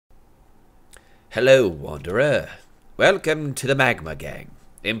Hello, Wanderer. Welcome to the Magma Gang.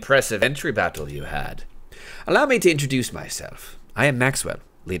 Impressive entry battle you had. Allow me to introduce myself. I am Maxwell,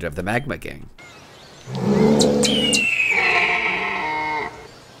 leader of the Magma Gang.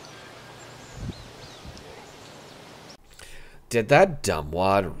 Did that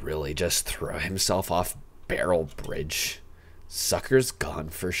dumbwad really just throw himself off Barrel Bridge? Sucker's gone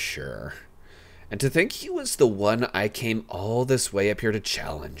for sure. And to think he was the one I came all this way up here to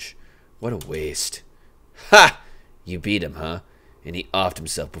challenge. What a waste. Ha! You beat him, huh? And he offed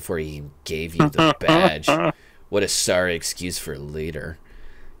himself before he even gave you the badge. What a sorry excuse for a leader.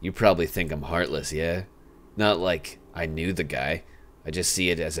 You probably think I'm heartless, yeah? Not like I knew the guy. I just see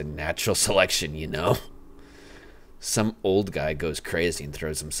it as a natural selection, you know? Some old guy goes crazy and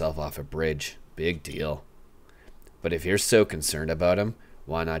throws himself off a bridge. Big deal. But if you're so concerned about him,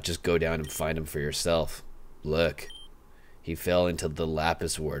 why not just go down and find him for yourself? Look. He fell into the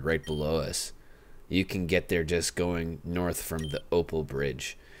Lapis Ward right below us. You can get there just going north from the Opal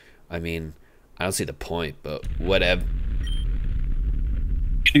Bridge. I mean, I don't see the point, but whatever.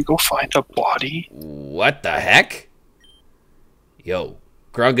 Can you go find a body? What the heck? Yo,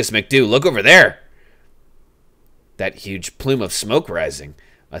 Grongus McDo, look over there! That huge plume of smoke rising.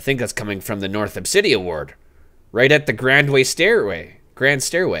 I think that's coming from the North Obsidia Ward. Right at the Grand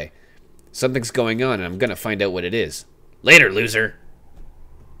Stairway. Something's going on, and I'm gonna find out what it is. Later, loser.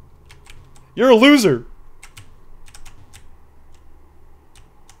 You're a loser.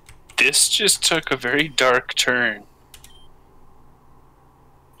 This just took a very dark turn.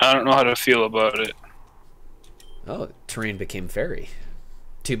 I don't know how to feel about it. Oh, terrain became fairy.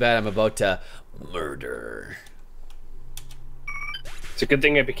 Too bad I'm about to murder. It's a good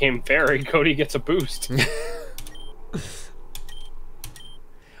thing it became fairy. Cody gets a boost.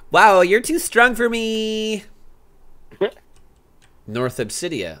 Wow, you're too strong for me. North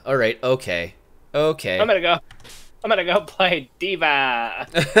Obsidia. All right, okay. Okay. I'm gonna go play Diva.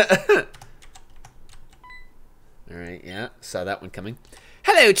 All right, yeah. Saw that one coming.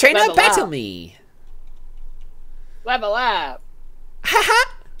 Hello, trainer, Level battle up. me. Level up.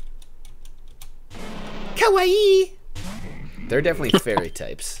 Haha. Kawaii. They're definitely fairy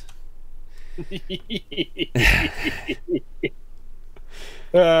types. Do you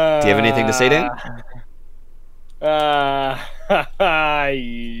have anything to say, Dan?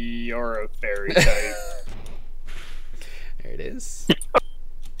 You're a fairy type. There it is.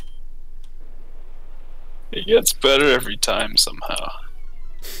 It gets better every time somehow.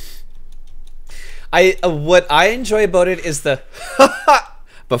 What I enjoy about it is the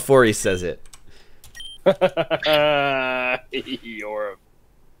before he says it. You're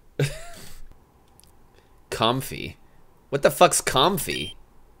a... Comfy. What the fuck's comfy?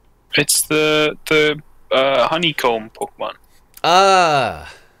 It's the honeycomb Pokemon.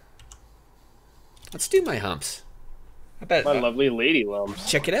 Let's do my humps. I bet. My lovely lady lumps.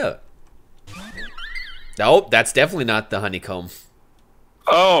 Check it out. Nope, that's definitely not the honeycomb.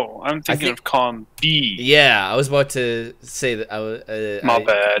 Oh, I'm thinking of Calm B. Yeah, I was about to say that. My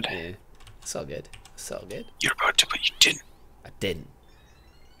bad. Yeah, it's all good. It's all good. You're about to, but you didn't. I didn't.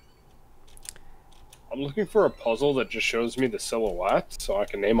 I'm looking for a puzzle that just shows me the silhouette so I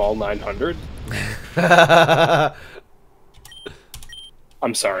can name all 900.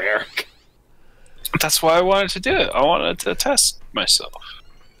 I'm sorry, Eric. That's why I wanted to do it. I wanted to test myself.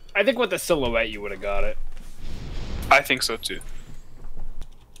 I think with the silhouette you would have got it. I think so too.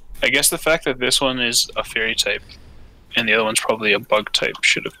 I guess the fact that this one is a fairy type and the other one's probably a bug type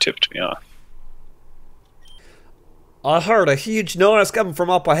should have tipped me off. I heard a huge noise coming from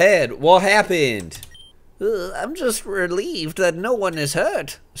up ahead. What happened? I'm just relieved that no one is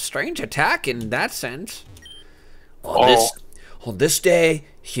hurt. Strange attack in that sense. On this day,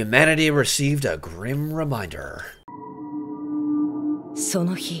 humanity received a grim reminder. そ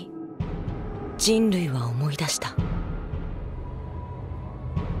の日、人類は思い出した。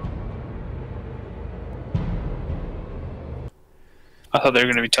I thought they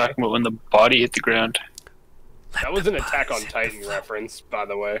were going to be talking about when the body hit the ground. That was an Attack on Titan reference, by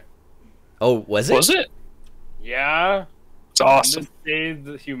the way. Oh, was it? Was it? Yeah. It's awesome. This day,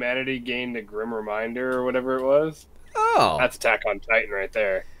 the humanity gained a grim reminder, or whatever it was. Oh. That's Attack on Titan right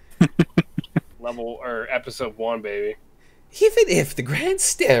there. Episode 1, baby. Even if the Grand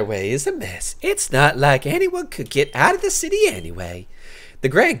Stairway is a mess, it's not like anyone could get out of the city anyway. The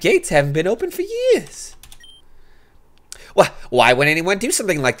Grand Gates haven't been open for years. Why would anyone do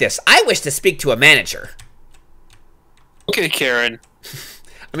something like this? I wish to speak to a manager. Okay, Karen.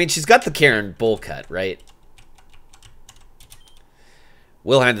 I mean, she's got the Karen bowl cut, right?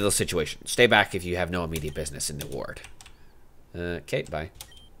 We'll handle the situation. Stay back if you have no immediate business in the ward. Okay, bye.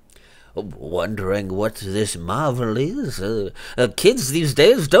 Wondering what this marvel is? Kids these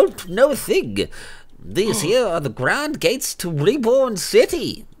days don't know a thing. These here are the grand gates to Reborn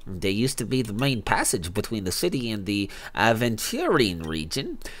City. They used to be the main passage between the city and the Aventurine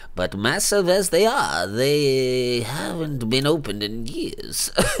region, but massive as they are, they haven't been opened in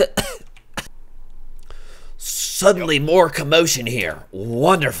years. Suddenly more commotion here.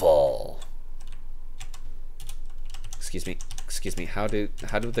 Wonderful. Excuse me. How do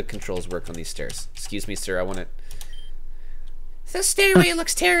the controls work on these stairs? Excuse me, sir. I want to. The stairway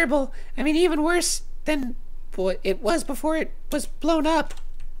looks terrible. I mean, even worse than what it was before it was blown up.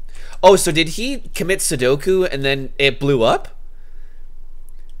 Oh, so did he commit Sudoku and then it blew up?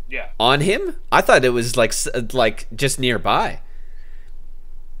 Yeah. On him? I thought it was like just nearby.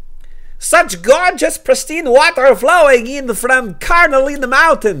 Such gorgeous, pristine water flowing in from Carnal in the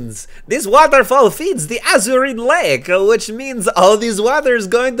mountains. This waterfall feeds the Azurine Lake, which means all these water is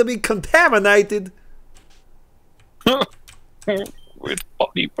going to be contaminated. With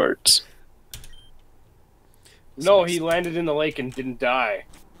body parts. No, he landed in the lake and didn't die.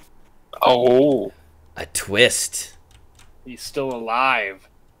 Oh. A twist. He's still alive.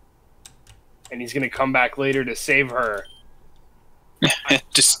 And he's gonna come back later to save her.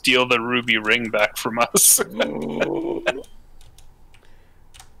 To steal the ruby ring back from us.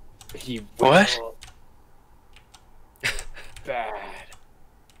 He What? will. Bad.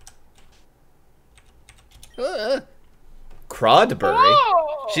 Crodbury?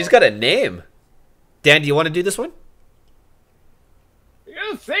 Oh! She's got a name. Dan, do you want to do this one?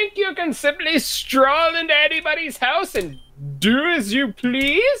 You think you can simply stroll into anybody's house and do as you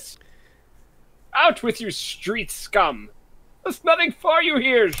please? Out with you, street scum! There's nothing for you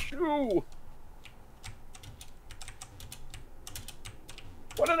here, shoo!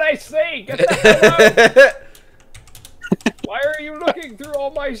 What did I say? Get the hell out! Why are you looking through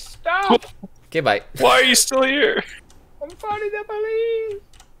all my stuff? Okay, bye. Why are you still here? I'm fighting the police!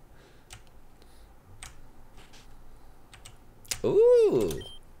 Ooh.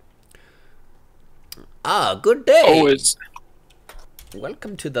 Ah, good day. Oh, it's...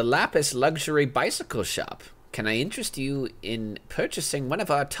 Welcome to the Lapis Luxury Bicycle Shop. Can I interest you in purchasing one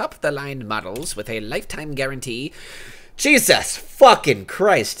of our top-of-the-line models with a lifetime guarantee? Jesus fucking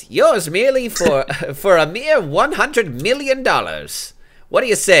Christ. Yours merely for a mere $100 million. What do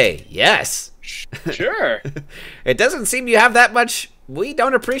you say? Yes. Sure. It doesn't seem you have that much. We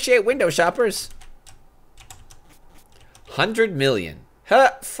don't appreciate window shoppers. 100 million.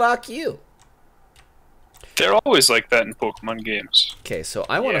 Huh, fuck you. They're always like that in Pokemon games. Okay, so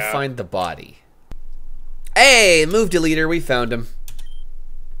I want to Yeah. find the body. Hey, move deleter, we found him.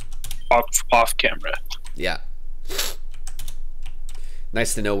 Off camera. Yeah.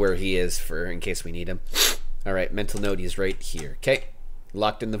 Nice to know where he is for in case we need him. All right, mental note, he's right here. Okay,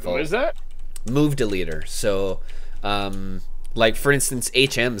 locked in the vault. What is that? Move deleter. So, like for instance,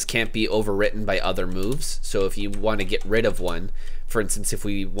 HMs can't be overwritten by other moves. So if you want to get rid of one, for instance, if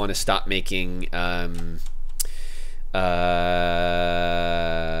we want to stop making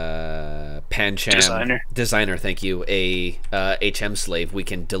Pancham designer, thank you, a HM slave, we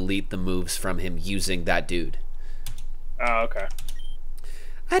can delete the moves from him using that dude. Oh, okay.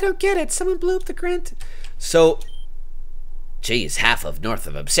 I don't get it. Someone blew up the Grant. So, geez, half of north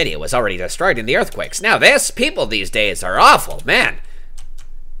of Obsidia was already destroyed in the earthquakes. Now this, people these days are awful, man.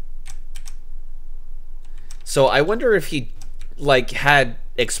 So I wonder if he, like, had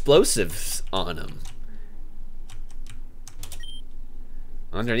explosives on him.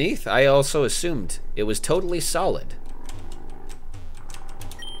 Underneath, I also assumed it was totally solid.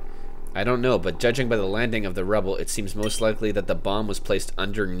 I don't know, but judging by the landing of the rubble, it seems most likely that the bomb was placed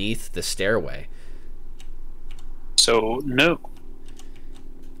underneath the stairway. So, no.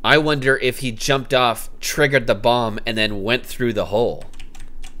 I wonder if he jumped off, triggered the bomb, and then went through the hole.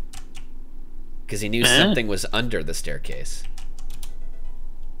 Because he knew something was under the staircase.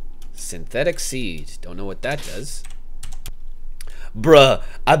 Synthetic seed. Don't know what that does. Bruh,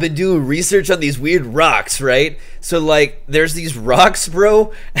 I've been doing research on these weird rocks, right? So, like, there's these rocks,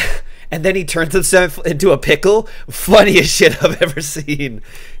 bro, and then he turns himself into a pickle. Funniest shit I've ever seen.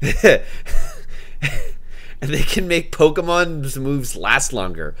 And they can make Pokemon's moves last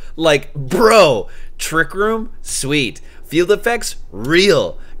longer. Like, bro, Trick Room, sweet. Field effects,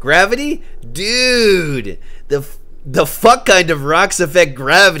 real. Gravity, dude. The fuck kind of rocks affect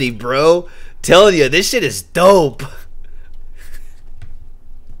gravity, bro. Telling you, this shit is dope.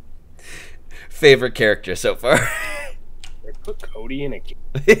 Favorite character so far. They put Cody in a game.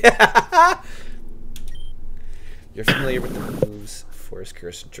 You're familiar with the moves Forest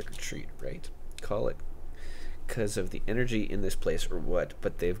Curse and Trick or Treat, right? Call because of the energy in this place or what,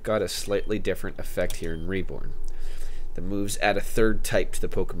 but they've got a slightly different effect here in Reborn. The moves add a third type to the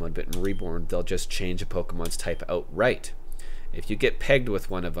Pokemon, but in Reborn, they'll just change a Pokemon's type outright. If you get pegged with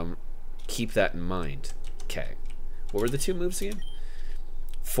one of them, keep that in mind. Okay. What were the 2 moves again?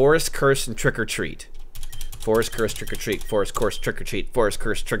 Forest Curse and Trick or Treat. Forest Curse, Trick or Treat. Forest Curse, Trick or Treat. Forest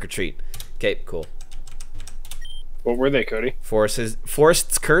Curse, Trick or Treat. Okay, cool. What were they, Cody?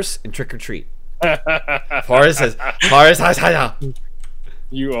 Forest's Curse and Trick or Treat. Forest.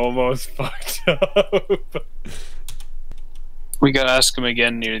 You almost fucked up. We gotta ask him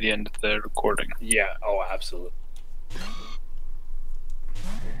again near the end of the recording. Yeah, oh, absolutely.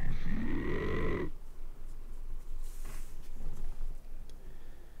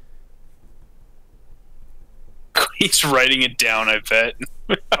 He's writing it down, I bet.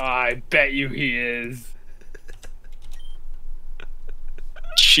 I bet you he is.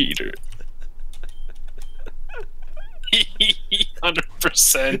 Cheater.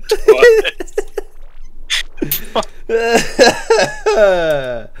 100%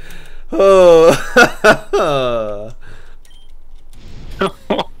 Oh.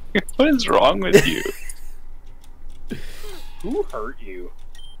 What is wrong with you? Who hurt you?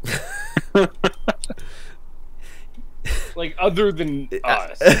 Like, other than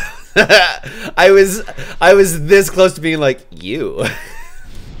us. I was this close to being like, you.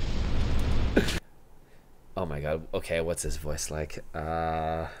 Oh my god. Okay, what's his voice like?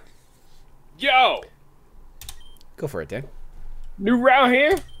 Yo! Go for it, Dan. New round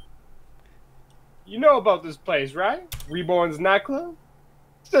here? You know about this place, right? Reborn's nightclub?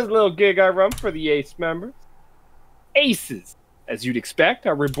 It's just a little gig I run for the Ace members. Aces, as you'd expect,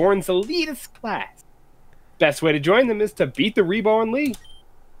 are Reborn's elitist class. Best way to join them is to beat the Reborn League.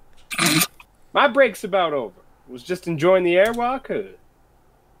 My break's about over. Was just enjoying the air while I could.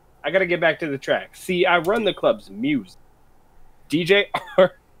 I gotta get back to the track. See, I run the club's music. DJ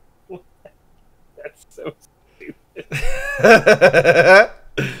R. That's so stupid.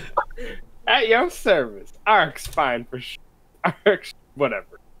 At your service. Ark's fine for sure. Ark's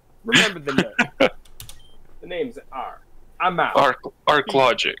whatever. Remember the name. The name's Ark. I'm out. Arc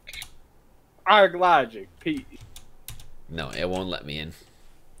Logic. Arc Logic. Peace. No, it won't let me in.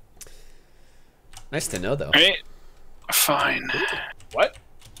 Nice to know, though. Right? Fine. What?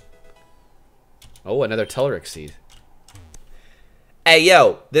 Oh, another Teleric seed. Hey,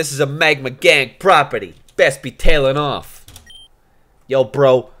 yo, this is a Magma Gang property. Best be tailing off. Yo,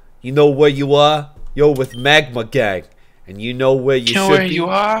 bro, you know where you are? You're with Magma Gang. And you know where you know should where be? you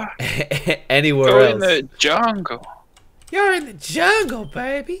are? Anywhere Go else. in the jungle. You're in the jungle,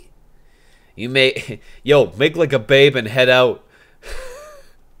 baby. You may... Yo, make like a babe and head out.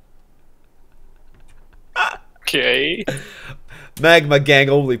 Okay. Magma Gang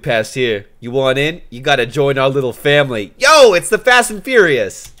only passed here. You want in? You gotta join our little family. Yo, it's the Fast and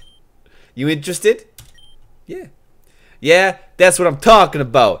Furious. You interested? Yeah. Yeah, that's what I'm talking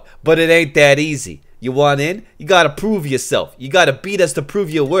about. But it ain't that easy. You want in? You gotta prove yourself. You gotta beat us to prove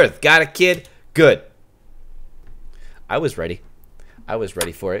your worth. Got it, kid? Good. I was ready. I was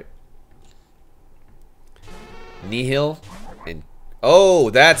ready for it. Nihil and... Oh,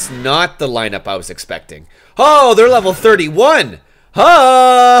 that's not the lineup I was expecting. Oh, they're level 31.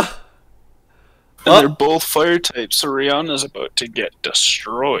 Huh? And they're both fire types, so Rihanna's about to get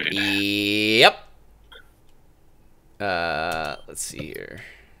destroyed. Yep. Let's see here.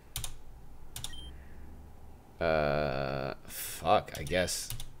 Fuck, I guess.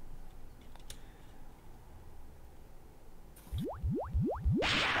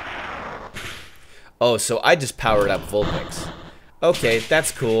 Oh, so I just powered up Vulpix. Okay,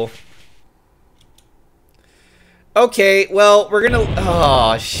 that's cool. Okay, well, we're gonna...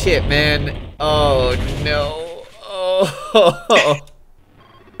 Oh, shit, man. Oh, no. Oh.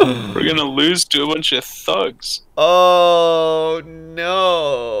 We're gonna lose to a bunch of thugs. Oh,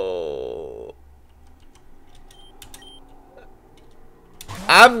 no.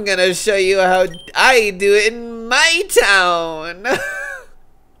 I'm gonna show you how I do it in my town.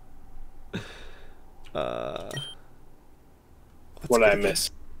 What did I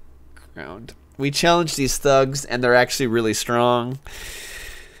miss? Ground. We challenged these thugs, and they're actually really strong.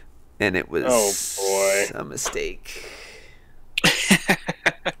 And it was a mistake. Oh,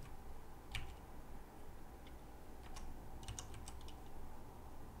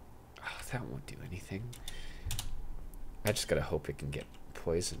 that won't do anything. I just gotta hope it can get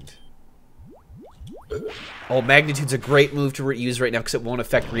poisoned. Oh, Magnitude's a great move to use right now because it won't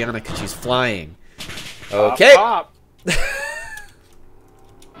affect Rihanna because she's flying. Okay. Pop.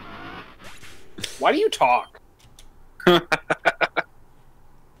 Why do you talk? Yeah.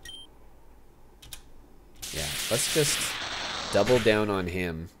 Let's just double down on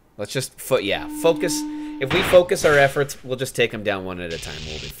him. Let's just focus. If we focus our efforts, we'll just take him down one at a time.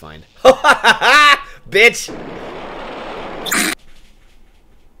 We'll be fine. Bitch!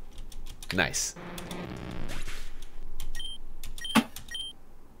 Nice.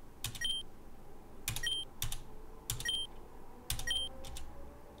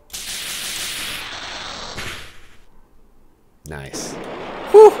 Nice.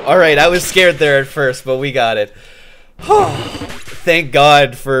 Whew. All right, I was scared there at first, but we got it. Thank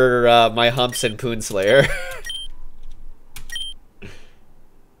God for my humps and Poon Slayer.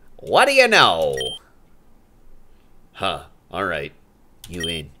 What do you know? Huh. All right. You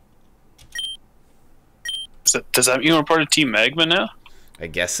in. Does that mean we're part of Team Magma now? I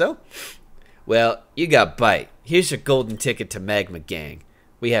guess so. Well, you got bite. Here's your golden ticket to Magma Gang.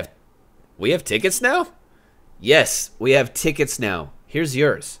 We have tickets now? Yes, we have tickets now. Here's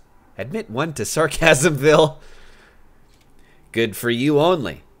yours. Admit one to Sarcasmville. Good for you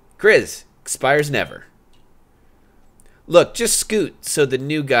only. Grizz, expires never. Look, just scoot so the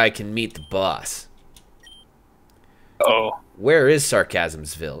new guy can meet the boss. Oh. Where is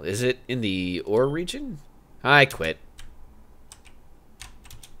Sarcasmsville? Is it in the Ore region? I quit.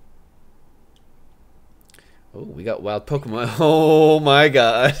 Oh, we got wild Pokemon. Oh my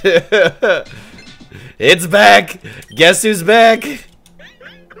god. It's back! Guess who's back?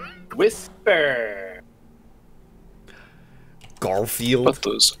 Whisper. Garfield. But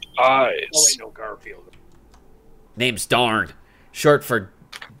those eyes. Oh wait, no, Garfield. Name's Darn. Short for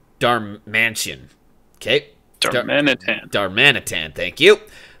Darmantion. Okay? Darmanitan. Darmanitan, thank you.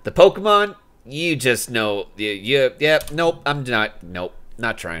 The Pokemon, you just know. Yeah, nope, I'm not. Nope,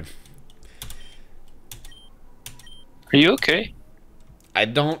 not trying. Are you okay? I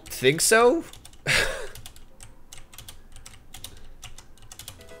don't think so.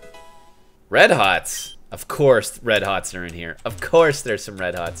 Red Hots. Of course Red Hots are in here. Of course there's some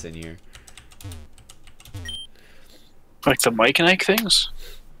Red Hots in here. Like the Mike and Ike things?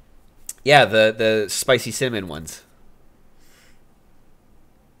 Yeah, the spicy cinnamon ones.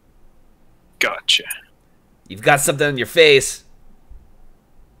 Gotcha. You've got something on your face.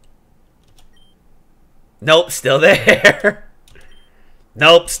 Nope, still there.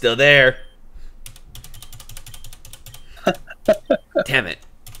 Nope, still there. Damn it.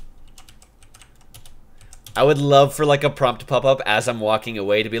 I would love for like a prompt to pop up as I'm walking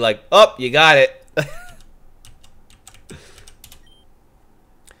away to be like, oh, you got it.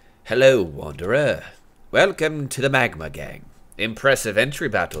 Hello, Wanderer. Welcome to the Magma Gang. Impressive entry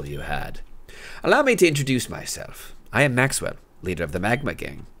battle you had. Allow me to introduce myself. I am Maxwell, leader of the Magma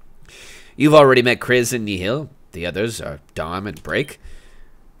Gang. You've already met Chris and Nihil. The others are Dom and Break.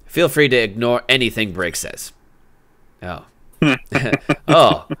 Feel free to ignore anything Break says. Oh.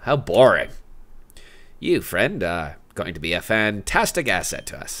 Oh, how boring. You, friend, are going to be a fantastic asset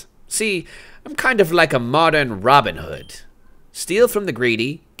to us. See, I'm kind of like a modern Robin Hood. Steal from the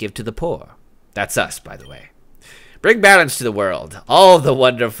greedy, give to the poor. That's us, by the way. Bring balance to the world. All the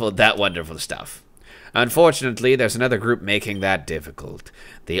wonderful stuff. Unfortunately, there's another group making that difficult.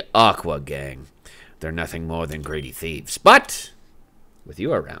 The Aqua Gang. They're nothing more than greedy thieves. But, with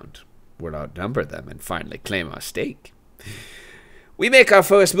you around, we'll outnumber them and finally claim our stake. We make our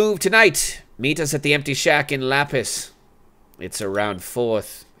first move tonight. Meet us at the empty shack in Lapis. It's around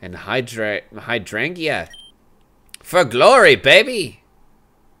 4th and Hydrangea. For glory, baby!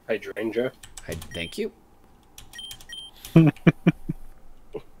 Hydrangea. Thank you.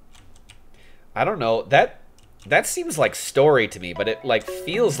 I don't know. That seems like story to me, but it like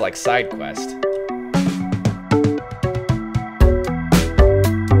feels like side quest.